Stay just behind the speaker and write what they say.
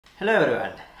Hello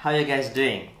everyone, how are you guys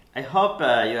doing? I hope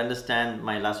you understand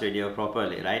my last video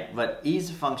properly, right? What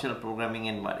is functional programming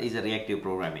and what is a reactive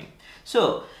programming?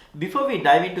 So before we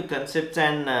dive into concepts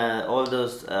and all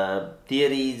those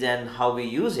theories and how we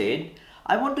use it,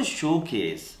 I want to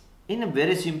showcase in a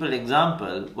very simple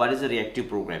example what is a reactive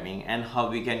programming and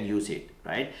how we can use it,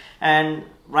 right? And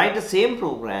write the same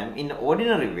program in an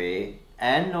ordinary way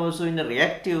and also in a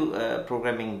reactive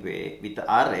programming way with the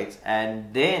RX,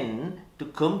 and then to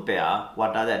compare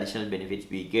what are the additional benefits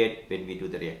we get when we do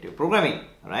the reactive programming,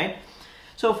 right?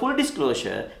 So full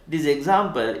disclosure, this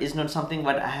example is not something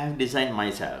what I have designed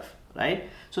myself, right?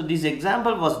 So this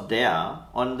example was there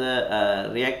on the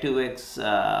ReactiveX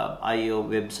IO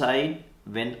website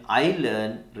when I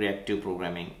learned reactive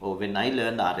programming, or when I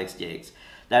learned RxJX.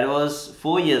 That was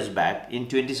 4 years back in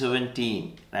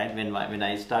 2017, right? When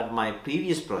I started my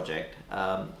previous project,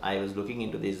 I was looking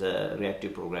into this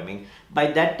reactive programming. By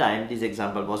that time, this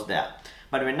example was there.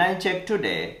 But when I check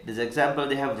today, this example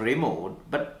they have removed.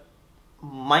 But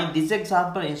this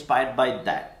example inspired by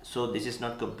that. So this is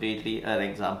not completely an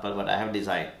example what I have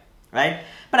designed, right?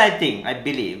 But I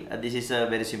believe this is a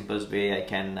very simple way I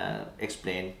can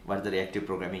explain what the reactive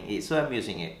programming is. So I'm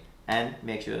using it. And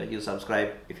make sure you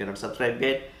subscribe if you're not subscribed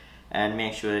yet, and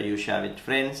make sure you share with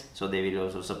friends so they will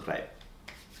also subscribe.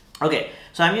 Okay,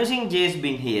 so I'm using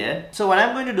JSBin here. So what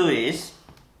I'm going to do is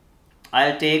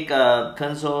I'll take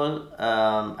console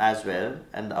as well,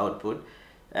 and the output,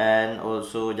 and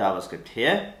also JavaScript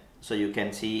here, so you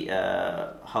can see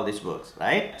how this works,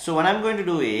 right? So what I'm going to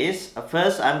do is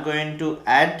first I'm going to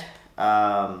add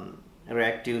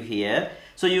reactive here.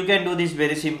 So you can do this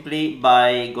very simply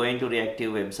by going to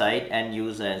reactive website and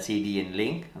use a CDN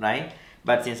link, right?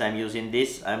 But since I'm using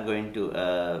this, I'm going to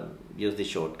use the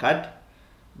shortcut.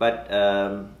 But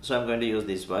so I'm going to use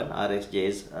this one,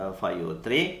 RxJS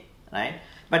 503, right?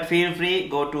 But feel free,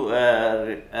 go to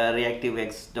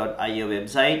reactivex.io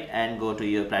website and go to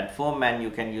your platform and you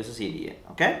can use a CDN,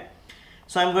 okay?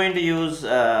 So I'm going to use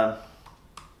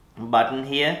button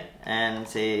here and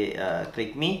say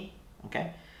click me,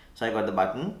 okay? So I got the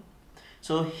button.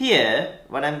 So here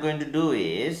what I'm going to do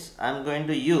is I'm going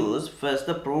to use first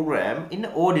the program in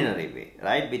an ordinary way,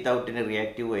 right? Without any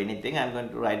reactive or anything, I'm going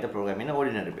to write the program in an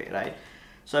ordinary way, right?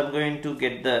 So I'm going to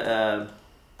get the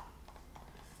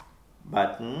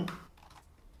button,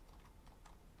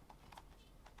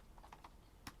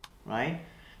 right?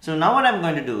 So now what I'm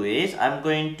going to do is I'm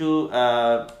going to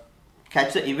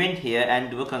catch the event here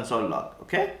and do a console log,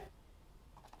 okay?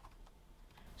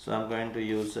 So I'm going to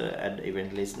use add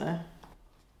event listener.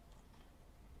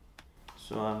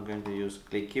 So I'm going to use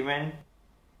click event,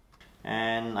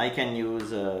 and I can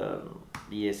use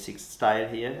ES6 style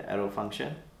here, arrow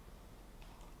function.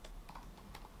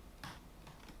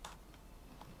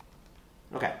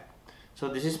 Okay, so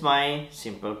this is my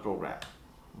simple program,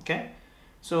 okay?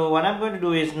 So what I'm going to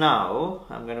do is now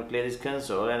I'm going to clear this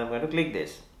console and I'm going to click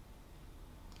this,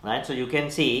 right? So you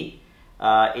can see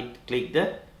it clicked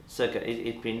the circle,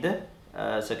 it print the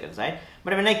circles, right?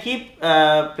 But when I keep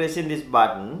pressing this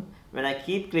button, when I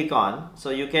keep click on,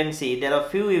 so you can see there are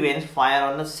few events fire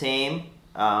on the same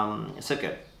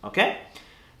circle, okay?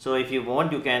 So if you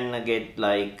want, you can get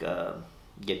like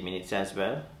get minutes as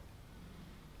well.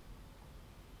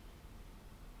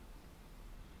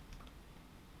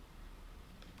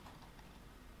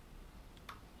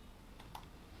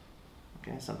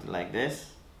 Okay, something like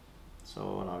this.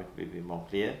 So now it will be more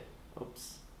clear.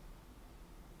 Oops.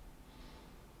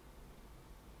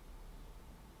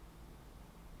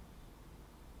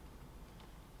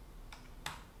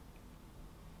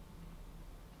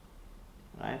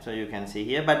 Right, so you can see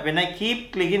here, but when I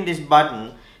keep clicking this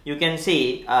button, you can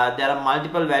see there are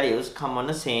multiple values come on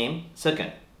the same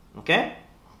second, okay?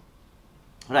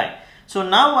 Right, so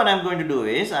now what I'm going to do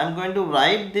is I'm going to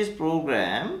write this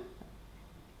program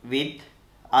with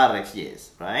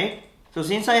RxJS, right? So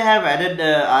since I have added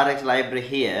the Rx library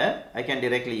here, I can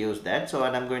directly use that. So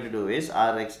what I'm going to do is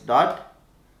rx.observable .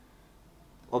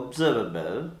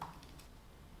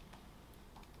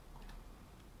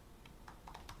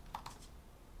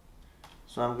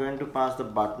 So I'm going to pass the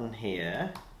button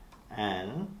here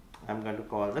and I'm going to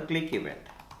call the click event,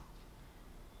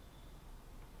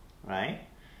 right?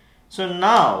 So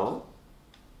now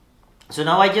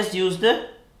I just use the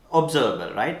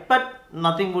observable, right? But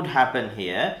nothing would happen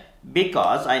here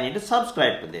because I need to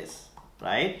subscribe to this,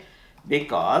 right?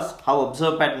 Because how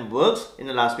observe pattern works, in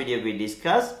the last video we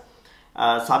discussed,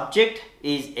 subject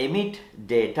is emit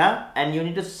data and you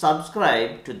need to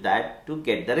subscribe to that to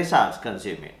get the results,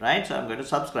 consume it, right? So I'm going to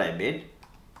subscribe it.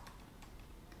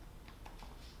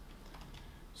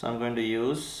 So I'm going to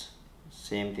use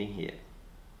same thing here.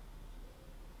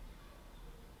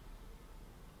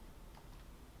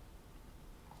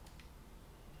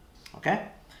 Okay,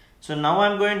 so now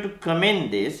I'm going to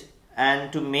comment this,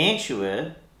 and to make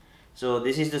sure, so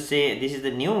this is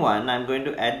the new one. I'm going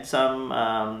to add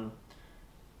some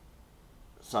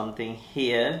something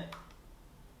here,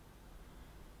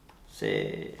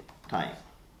 say time.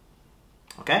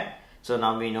 Okay, so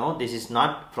now we know this is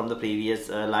not from the previous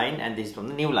line, and this is from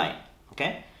the new line.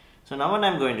 Okay, so now what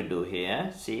I'm going to do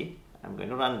here, see, I'm going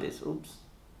to run this. Oops,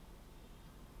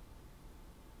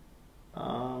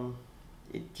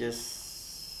 it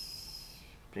just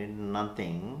print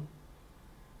nothing.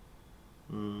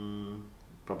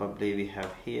 Probably we have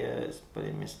here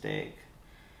spelling mistake.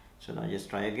 So now just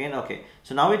try again. Okay,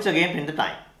 so now it's again print the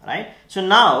time, right? So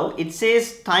now it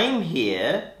says time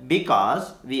here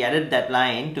because we added that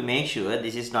line to make sure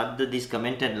this is not this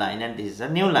commented line and this is a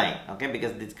new line. Okay,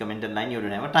 because this commented line you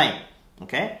don't have a time.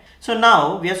 Okay, so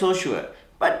now we are so sure.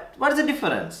 But what is the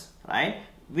difference, right?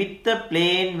 With the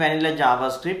plain vanilla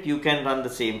JavaScript, you can run the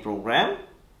same program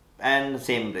and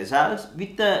same results.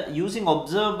 With the using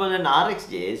observable and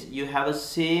RxJS, you have the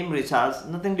same results,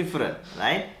 nothing different,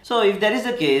 right? So if that is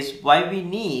the case, why we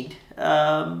need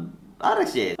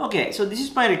RxJS? Okay, so this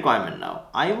is my requirement now.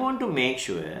 I want to make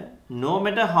sure no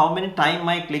matter how many time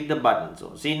I click the button.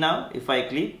 So see now, if I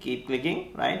click, keep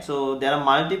clicking, right? So there are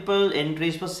multiple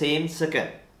entries for same second,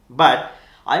 but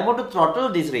I want to throttle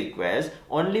this request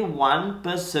only 1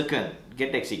 per second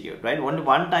get execute, right? Only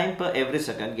 1 time per every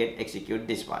second get execute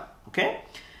this one. Okay,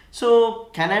 so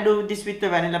can I do this with the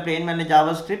plain vanilla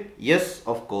JavaScript? Yes,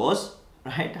 of course,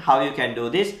 right? How you can do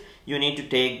this? You need to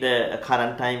take the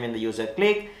current time when the user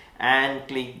click and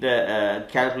click the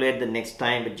calculate the next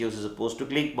time that user is supposed to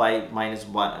click by minus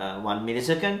 1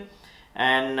 millisecond,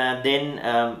 and then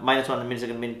minus 1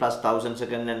 millisecond means plus 1000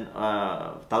 second, and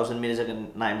 1000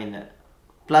 millisecond, I mean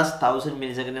plus 1000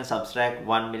 millisecond, and subtract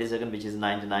 1 millisecond, which is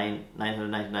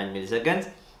 999 milliseconds.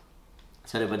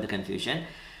 Sorry about the confusion.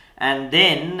 And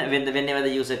then whenever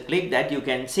the user click that, you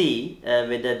can see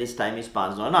whether this time is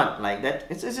passed or not, like that.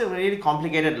 It's a really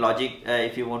complicated logic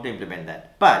if you want to implement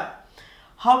that. But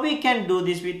how we can do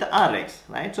this with the Rx,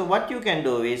 right? So what you can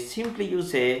do is simply you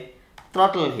say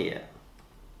throttle here.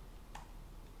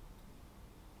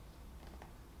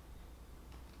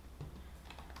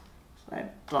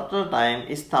 Right? Throttle time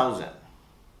is 1000.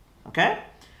 Okay,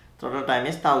 throttle time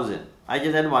is 1000. I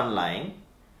just had one line.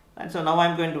 And so now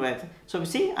I'm going to, so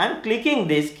see, I'm clicking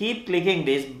this, keep clicking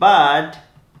this, but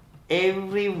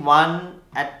every one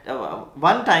at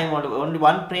one time, only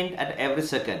one print at every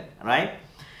second, right?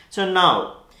 So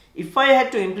now if I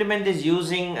had to implement this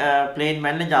using plain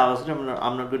vanilla JavaScript,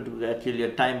 I'm not going to kill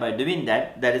your time by doing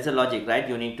that. That is the logic, right?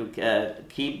 You need to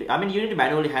keep, I mean, you need to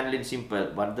manually handle it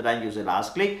simple. What the time user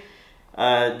last click,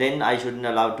 then I shouldn't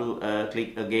allow to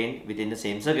click again within the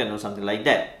same second or something like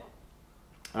that,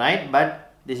 right? But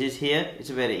this is here, it's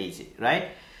very easy, right?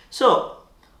 So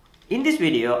in this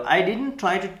video, I didn't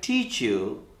try to teach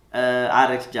you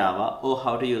RxJava or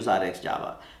how to use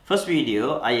RxJava. First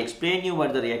video, I explained you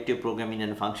what the reactive programming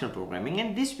and functional programming.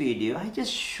 In this video, I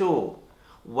just show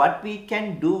what we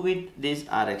can do with this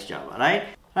RxJava, right?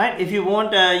 Right? If you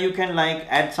want, you can like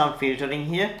add some filtering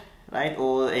here, right?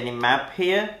 Or any map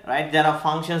here, right? There are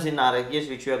functions in RxJS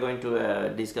which we are going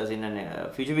to discuss in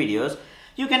future videos.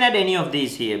 You can add any of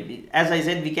these here. As I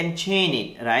said, we can chain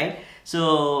it, right?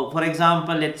 So for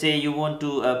example, let's say you want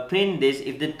to print this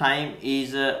if the time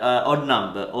is odd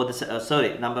number, or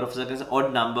the number of seconds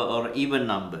odd number or even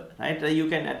number, right? You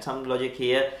can add some logic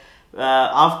here.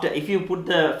 After, if you put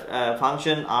the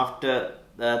function after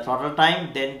the throttle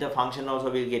time, then the function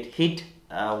also will get hit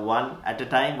one at a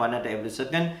time, one at every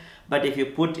second. But if you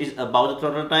put is above the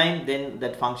throttle time, then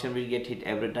that function will get hit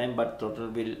every time, but throttle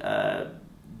will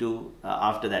do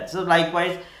after that. So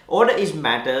likewise, order is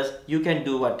matters. You can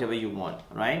do whatever you want,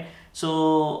 right?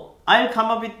 So I'll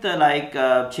come up with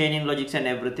chaining logics and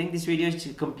everything. This video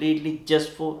is completely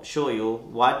just for show you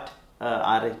what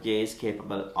RxJS is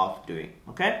capable of doing.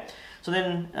 Okay, so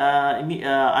then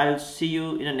I'll see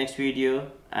you in the next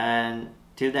video, and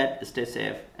till that, stay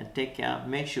safe and take care.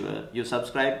 Make sure you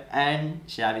subscribe and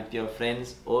share with your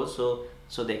friends also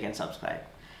so they can subscribe.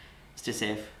 Stay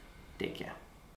safe, take care.